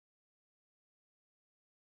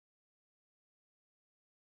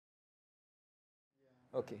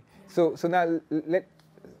Okay. So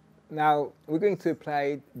now we're going to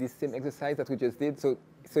apply this same exercise that we just did. So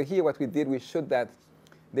here what we did, we showed that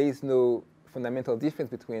there is no fundamental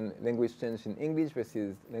difference between language change in English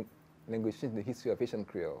versus language change in the history of Haitian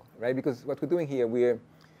Creole, right? Because what we're doing here, we're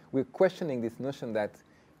questioning this notion that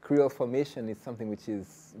Creole formation is something which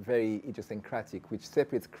is very idiosyncratic, which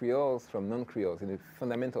separates Creoles from non-Creoles in a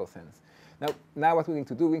fundamental sense. Now what we're going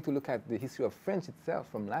to do, we're going to look at the history of French itself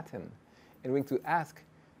from Latin, and we're going to ask,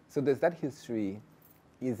 so does that history,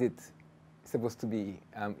 is it supposed to be,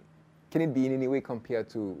 can it be in any way compared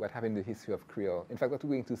to what happened in the history of Creole? In fact, what we're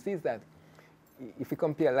going to see is that if we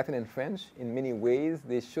compare Latin and French, in many ways,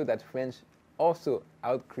 they show that French also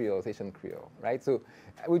out-Creoles Haitian Creole, right? So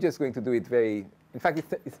we're just going to do it very, in fact,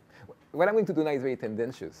 what I'm going to do now is very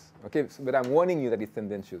tendentious, okay? So, but I'm warning you that it's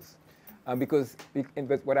tendentious.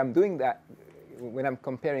 But what I'm doing that, when I'm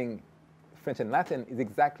comparing French and Latin, is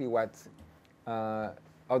exactly what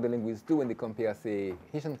other linguists do when they compare, say,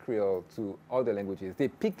 Haitian Creole to other languages. They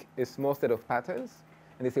pick a small set of patterns,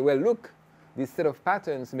 and they say, well, look, this set of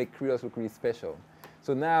patterns make Creoles look really special.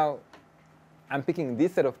 So now I'm picking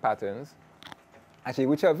this set of patterns, actually,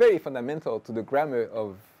 which are very fundamental to the grammar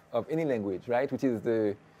of any language, right? Which is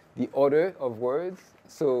the order of words.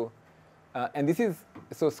 So, and this is,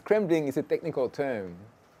 so scrambling is a technical term.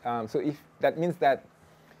 So if that means that,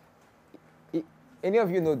 any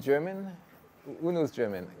of you know German? Who knows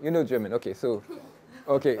German? You know German, okay, so,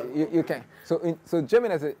 okay, you can. So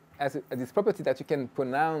German has this property that you can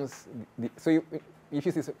pronounce, so if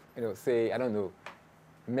you say, I don't know,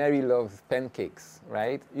 Mary loves pancakes,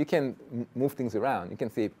 right? You can move things around. You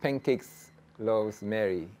can say pancakes loves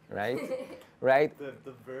Mary, right? Right?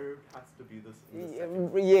 The verb has to be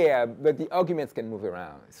the yeah, but the arguments can move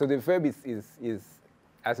around. So the verb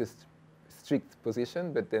has a strict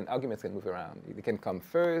position, but then arguments can move around. They can come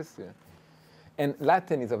first. You know. And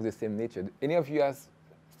Latin is of the same nature. Any of you has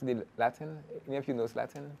studied Latin? Any of you knows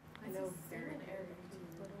Latin? I know Arabic.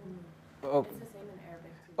 Oh. It's the same in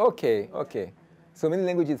Arabic too. Okay, okay. So many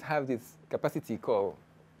languages have this capacity called,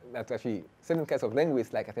 that actually certain kinds of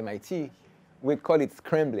languages, like at MIT, we call it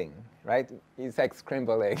scrambling, right? It's like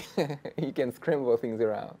scrambled egg. You can scramble things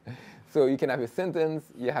around. So you can have a sentence,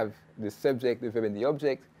 you have the subject, the verb, and the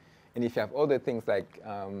object. And if you have other things like,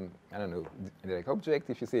 I don't know, direct object,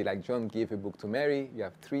 if you say like John gave a book to Mary, you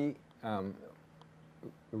have three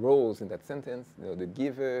roles in that sentence. You know, the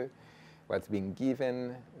giver, what's being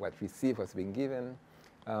given, what received, what's being given.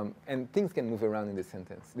 And things can move around in the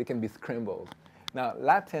sentence. They can be scrambled. Now,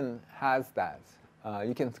 Latin has that.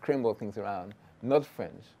 You can scramble things around, not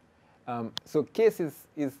French. So case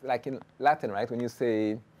is like in Latin, right? When you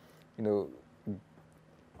say, you know,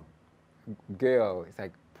 girl, it's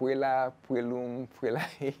like puella, puellum,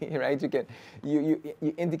 puellae, right? You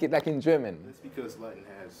indicate like in German. That's because Latin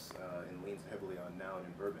has and leans heavily on noun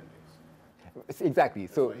and verb endings. Exactly.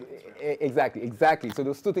 That's So right. exactly. So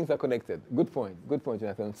those two things are connected. Good point,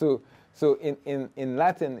 Jonathan. So in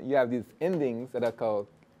Latin you have these endings that are called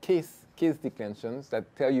case declensions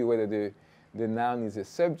that tell you whether the noun is a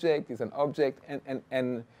subject, is an object,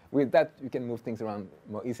 and with that you can move things around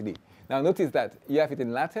more easily. Now notice that you have it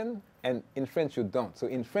in Latin, and in French you don't. So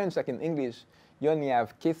in French, like in English, you only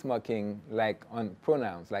have case marking like on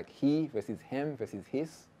pronouns, like he versus him versus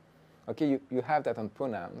his. Okay, you have that on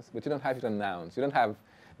pronouns, but you don't have it on nouns. You don't have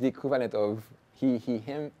the equivalent of he,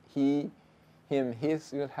 him,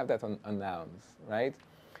 his. You don't have that on nouns, right?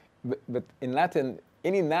 But in Latin,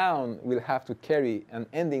 any noun will have to carry an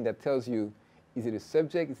ending that tells you, is it a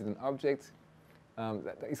subject, is it an object?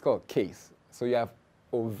 It's called case. So you have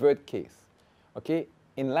overt case. Okay?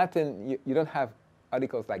 In Latin, you don't have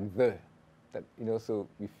articles like the. That, you know, so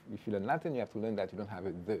if you learn Latin, you have to learn that you don't have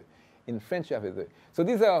a the. In French, you have a the. So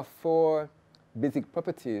these are four basic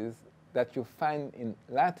properties that you find in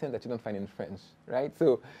Latin that you don't find in French, right?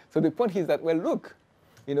 So the point is that, well, look,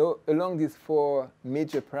 you know, along these four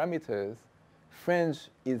major parameters, French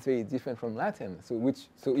is very different from Latin. So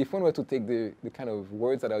if one were to take the kind of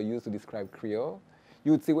words that are used to describe Creole,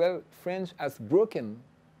 you would say, well, French has broken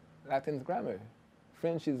Latin's grammar.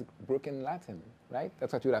 French is broken Latin, right?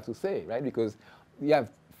 That's what you would have to say, right? Because you have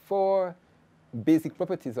four basic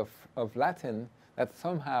properties of Latin that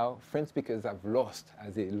somehow French speakers have lost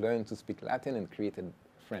as they learned to speak Latin and created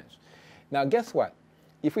French. Now, guess what?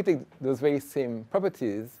 If we take those very same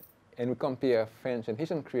properties and we compare French and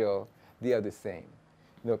Haitian Creole, they are the same.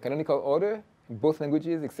 You know, canonical order, both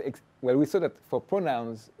languages, well, we saw that for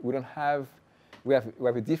pronouns, we have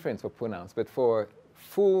a difference for pronouns, but for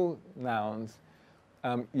full nouns,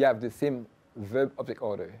 you have the same verb-object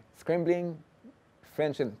order. Scrambling,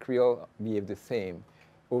 French and Creole behave the same.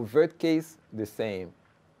 Overt case, the same.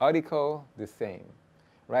 article, the same,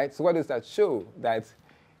 right? So what does that show? That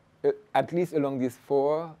at least along these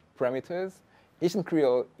 4 parameters, Haitian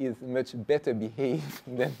Creole is much better behaved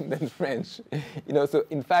than French. You know, so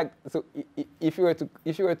in fact, so if you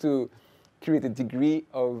were to create a degree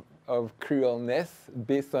of Creole-ness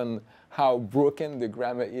based on how broken the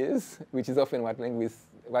grammar is, which is often what linguists,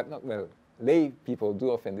 lay people do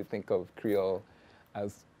often. They think of Creole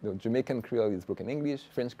as, Jamaican Creole is broken English,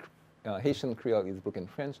 Haitian Creole is broken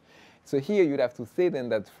French. So here you'd have to say then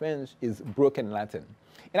that French is broken Latin.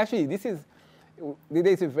 And actually,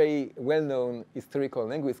 there's a very well-known historical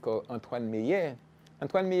linguist called Antoine Meillet.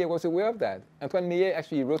 Antoine Meillet was aware of that. Antoine Meillet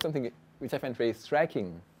actually wrote something which I find very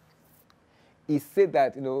striking. He said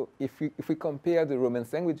that, if we compare the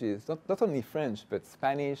Romance languages, not only French, but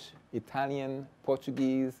Spanish, Italian,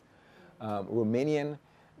 Portuguese, Romanian,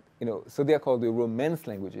 so they are called the Romance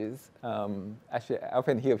languages. Actually, I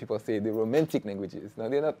often hear people say the Romantic languages. Now,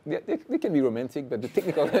 they're not. They can be romantic, but the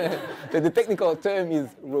technical term is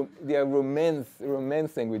they are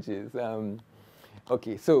Romance languages.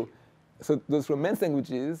 Okay, so those Romance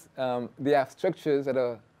languages, they have structures that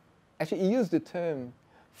are actually, he used the term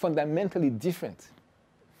fundamentally different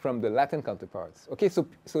from the Latin counterparts. Okay, so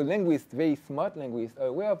linguists, very smart linguists, are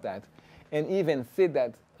aware of that, and even said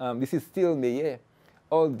that this is still Meillet.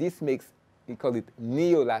 All this makes, we call it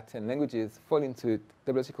NeoLatin languages, fall into a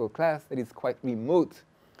typological class that is quite remote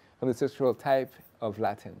from the structural type of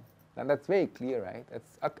Latin. And that's very clear, right?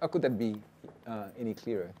 How could that be any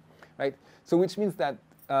clearer, right? So which means that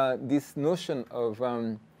this notion of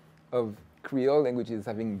Creole languages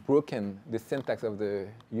having broken the syntax of the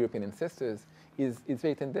European ancestors is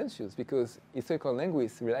very tendentious, because historical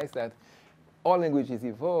linguists realize that all languages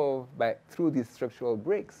evolve through these structural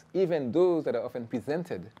breaks, even those that are often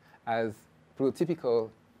presented as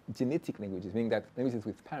prototypical genetic languages, meaning that languages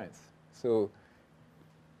with parents. So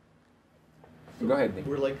go ahead, Nick.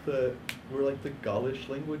 Were like the Gaulish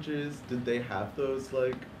languages, did they have those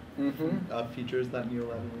features that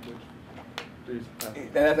NeoLatin language?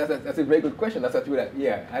 That's a very good question. That's what you would have,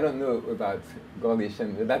 yeah, I don't know about Gaulish,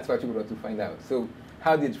 and that's what you would want to find out. So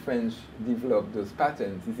how did French develop those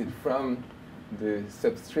patterns? Is it from the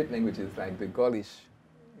substrate languages like the Gaulish?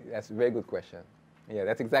 That's a very good question. Yeah,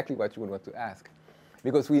 that's exactly what you would want to ask.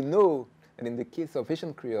 Because we know that in the case of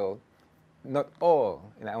Haitian Creole, not all,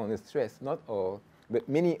 and I want to stress, not all, but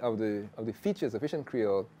many of the features of Haitian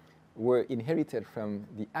Creole were inherited from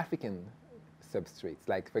the African substrates.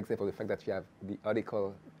 Like, for example, the fact that you have the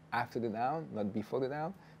article after the noun, not before the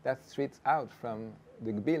noun, that's straight out from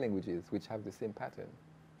the Bay languages, which have the same pattern.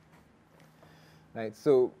 Right,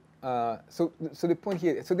 so the point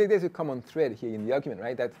here, so there's a common thread here in the argument,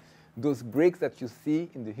 right? That those breaks that you see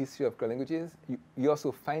in the history of Creole languages, you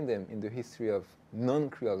also find them in the history of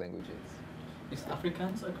non-Creole languages. Is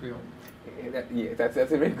Afrikaans a Creole? Yeah, that's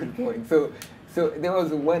a very good point. So there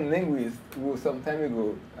was one linguist who some time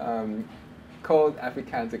ago called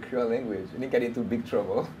Afrikaans a Creole language, and he got into big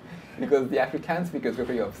trouble because the Afrikaans speakers were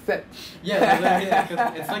very upset. Yeah,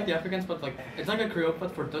 it's like the Afrikaans, but like it's like a Creole,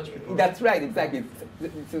 but for Dutch people. That's right, exactly.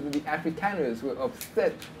 So the Afrikaners were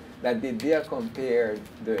upset that they dare compare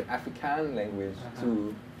the Afrikaan language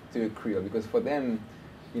to Creole, because for them,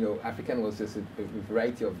 Afrikaan was just a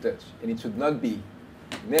variety of Dutch, and it should not be.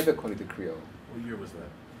 Never call it a Creole. What year was that?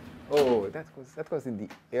 Oh, that was in the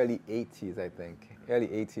early 80s, I think. Early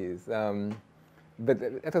 80s.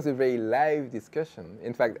 But that was a very live discussion.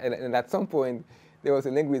 In fact, and at some point, there was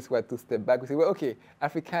a linguist who had to step back and say, well, okay,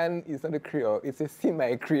 Afrikaan is not a Creole, it's a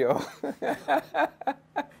semi-Creole.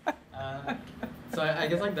 So I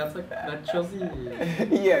guess that shows the...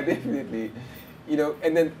 Yeah, definitely.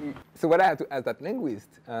 And then, so what I had to ask that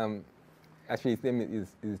linguist, actually his name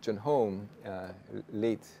is John Home,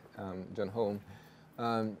 late John Home,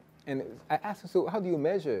 and I asked him, so how do you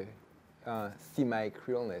measure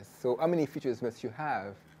semi-Creoleness? So how many features must you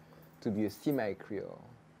have to be a semi-Creole,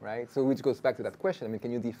 right? So which goes back to that question. I mean,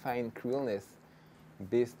 can you define Creoleness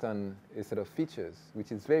based on a set of features,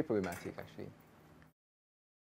 which is very problematic, actually.